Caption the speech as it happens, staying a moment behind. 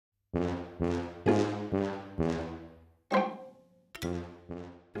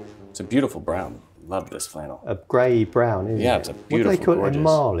It's a beautiful brown. Love this flannel. A grey brown, isn't it? Yeah, it's a beautiful, what do they call gorgeous. it?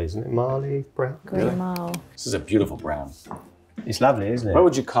 Marl, isn't it? Marley brown? Grey marl. This is a beautiful brown. It's lovely, isn't it? What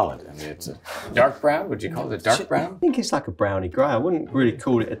would you call it? I mean, it's a dark brown? Would you call it a dark brown? I think it's like a browny grey. I wouldn't really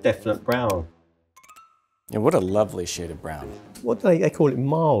call it a definite brown. Yeah, what a lovely shade of brown. What do they call it?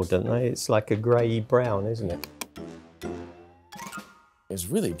 Marl, don't they? It's like a grey brown, isn't it? It's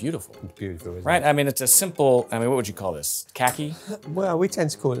really beautiful. It's beautiful, isn't Right? it? I mean, it's a simple, I mean, what would you call this? Khaki? Well, we tend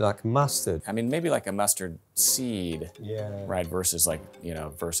to call it like mustard. I mean, maybe like a mustard seed. Yeah. Right, versus like,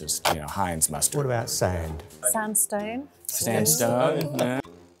 Heinz mustard. What about sand? Sandstone. Sandstone? Yeah.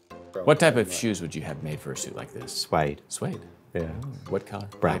 What type of shoes would you have made for a suit like this? Suede. Suede? Yeah. What color?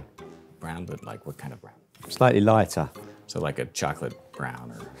 Brown. Brown, but like what kind of brown? Slightly lighter. So like a chocolate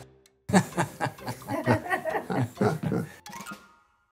brown or...